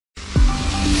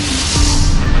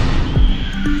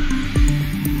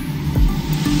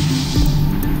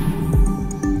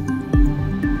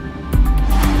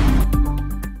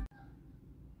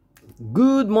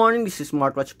morning, this is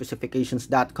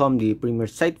smartwatchspecifications.com, the premier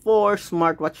site for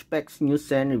smartwatch specs,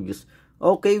 news, and reviews.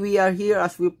 Okay, we are here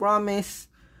as we promised.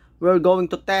 We're going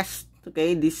to test,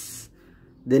 okay, these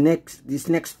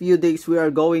next few days we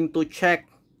are going to check,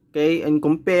 okay, and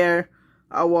compare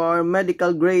our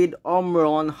medical grade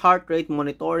Omron heart rate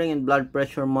monitoring and blood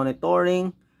pressure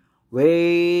monitoring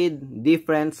with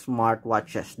different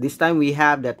smartwatches. This time we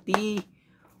have the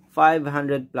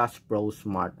T500 Plus Pro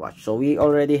smartwatch. So we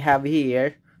already have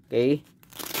here, okay,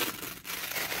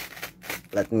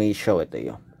 let me show it to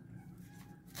you,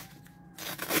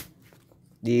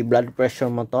 the blood pressure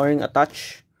monitoring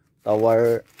attached to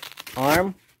our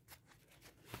arm,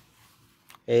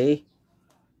 okay,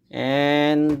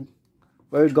 and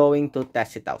we're going to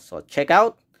test it out. So check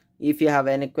out. If you have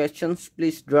any questions,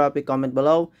 please drop a comment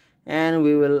below and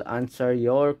we will answer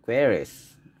your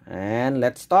queries. And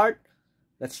let's start.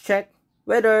 Let's check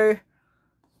whether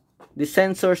the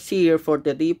sensors here for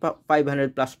the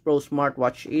T500 Plus Pro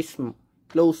smartwatch is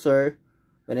closer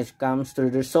when it comes to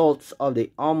the results of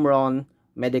the Omron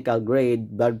medical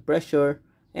grade blood pressure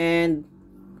and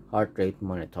heart rate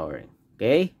monitoring.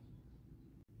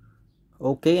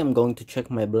 Okay, I'm going to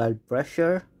check my blood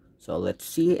pressure. So let's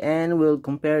see, and we'll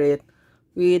compare it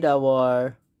with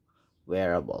our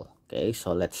wearable. Okay,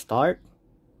 so let's start.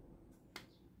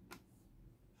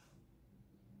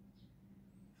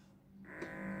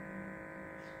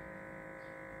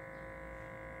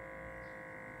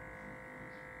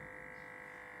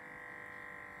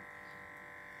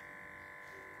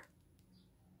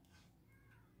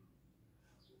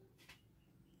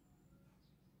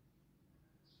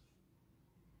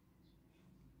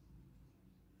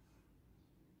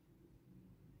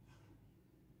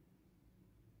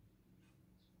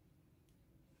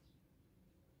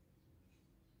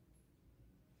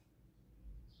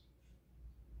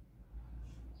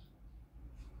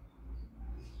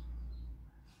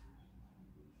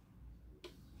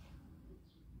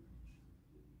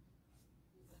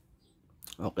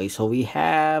 Okay, so we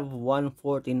have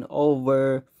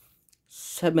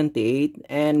 114/78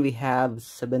 and we have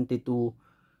 72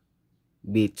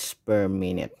 beats per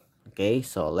minute. Okay,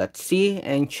 so let's see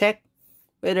and check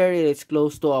whether it is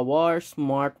close to our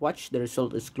smartwatch. The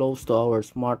result is close to our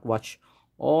smartwatch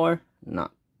or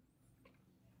not.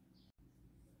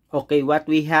 Okay, what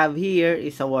we have here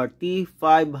is our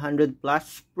T500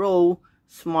 Plus Pro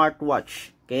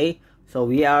smartwatch. Okay, so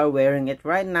we are wearing it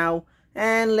right now,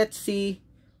 and let's see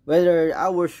whether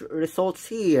our results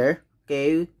here,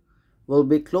 okay, will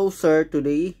be closer to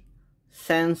the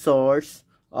sensors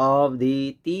of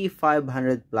the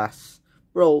T500 Plus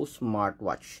Pro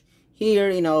smartwatch here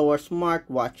in our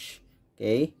smartwatch.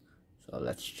 Okay, so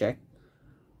let's check.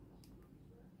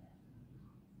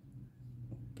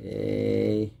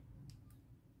 Okay,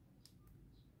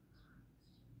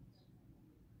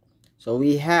 so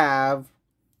we have,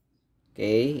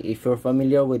 okay, if you're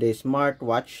familiar with a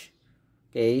smartwatch,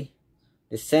 okay,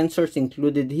 the sensors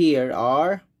included here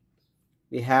are,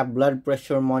 we have blood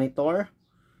pressure monitor,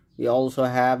 we also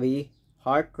have a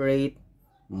heart rate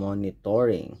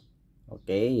monitoring.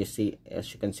 Okay, you see,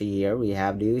 as you can see here, we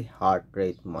have the heart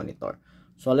rate monitor.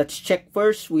 So let's check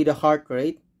first with the heart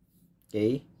rate.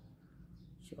 Okay,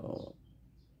 so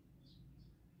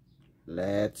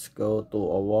let's go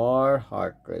to our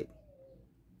heart rate.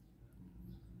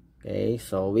 Okay,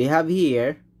 so we have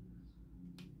here,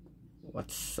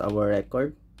 what's our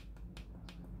record?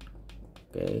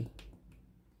 Okay,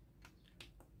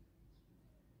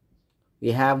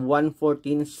 we have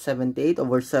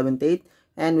 114/78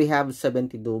 and we have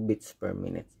 72 beats per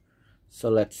minute. So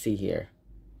let's see here.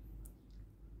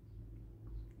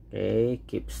 Okay,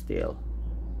 keep still.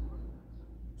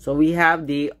 So we have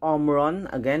the Omron.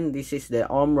 Again, this is the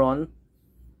Omron.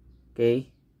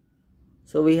 Okay,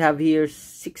 so we have here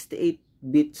 68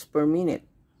 beats per minute.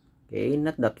 Okay,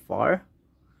 not that far.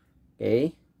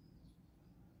 Okay,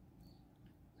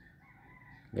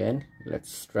 again,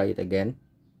 let's try it again.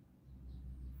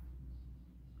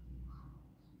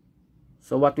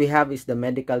 So what we have is the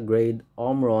medical grade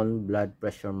Omron blood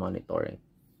pressure monitoring.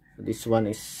 So this one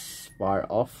is far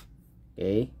off.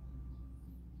 Okay,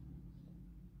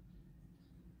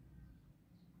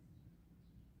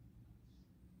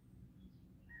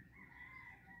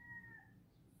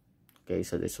 okay,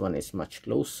 so this one is much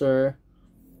closer.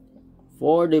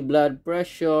 For the blood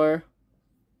pressure,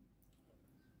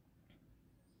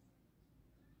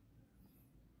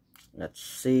 let's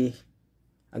see.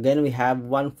 Again, we have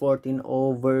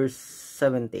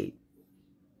 114/78.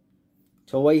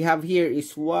 So what we have here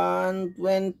is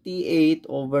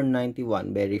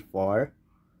 128/91. Very far.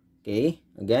 Okay,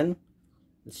 again,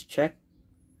 let's check.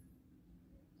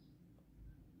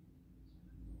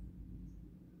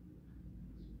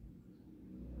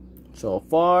 So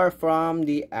far from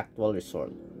the actual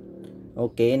result.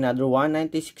 Okay, another one,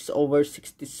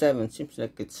 96/67. Seems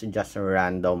like it's just a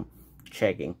random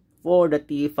checking. For the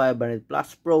T500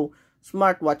 Plus Pro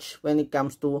smartwatch, when it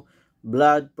comes to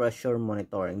blood pressure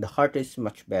monitoring, the heart rate is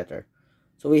much better.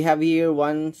 So we have here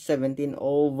 117/72.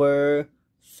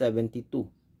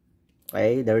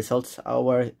 Okay, the results,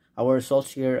 our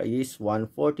results here is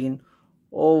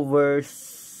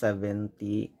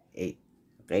 114/78.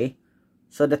 Okay,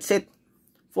 so that's it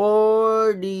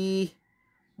for the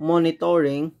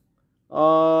monitoring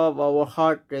of our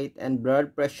heart rate and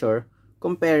blood pressure,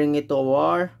 comparing it to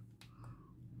our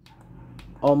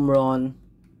Omron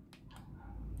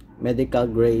medical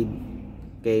grade,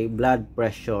 okay, blood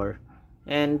pressure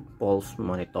and pulse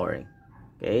monitoring.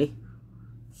 Okay,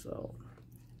 so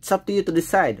it's up to you to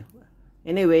decide.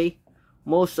 Anyway,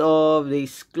 most of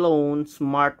these clone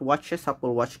smartwatches,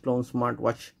 Apple Watch clone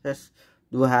smartwatches,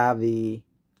 do have the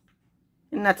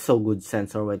not so good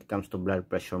sensor when it comes to blood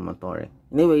pressure monitoring.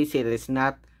 Anyways, it is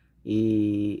not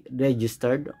a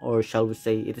registered, or shall we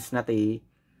say, it is not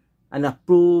an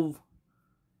approved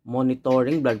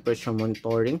monitoring, blood pressure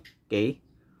monitoring. Okay,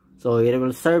 so it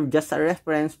will serve just a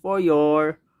reference for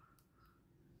your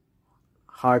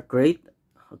heart rate,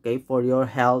 okay, for your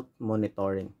health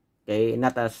monitoring, okay,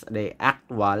 not as the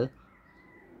actual,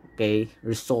 okay,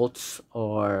 results,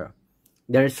 or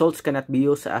the results cannot be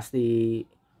used as the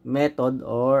method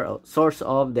or source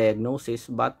of diagnosis,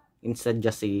 but instead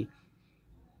just a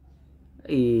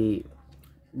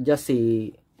just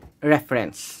a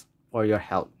reference for your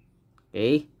health.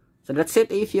 Okay, so that's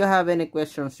it. If you have any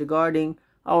questions regarding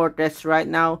our test right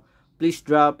now, please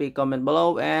drop a comment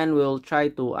below and we'll try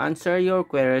to answer your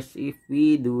queries if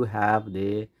we do have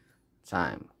the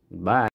time. Bye.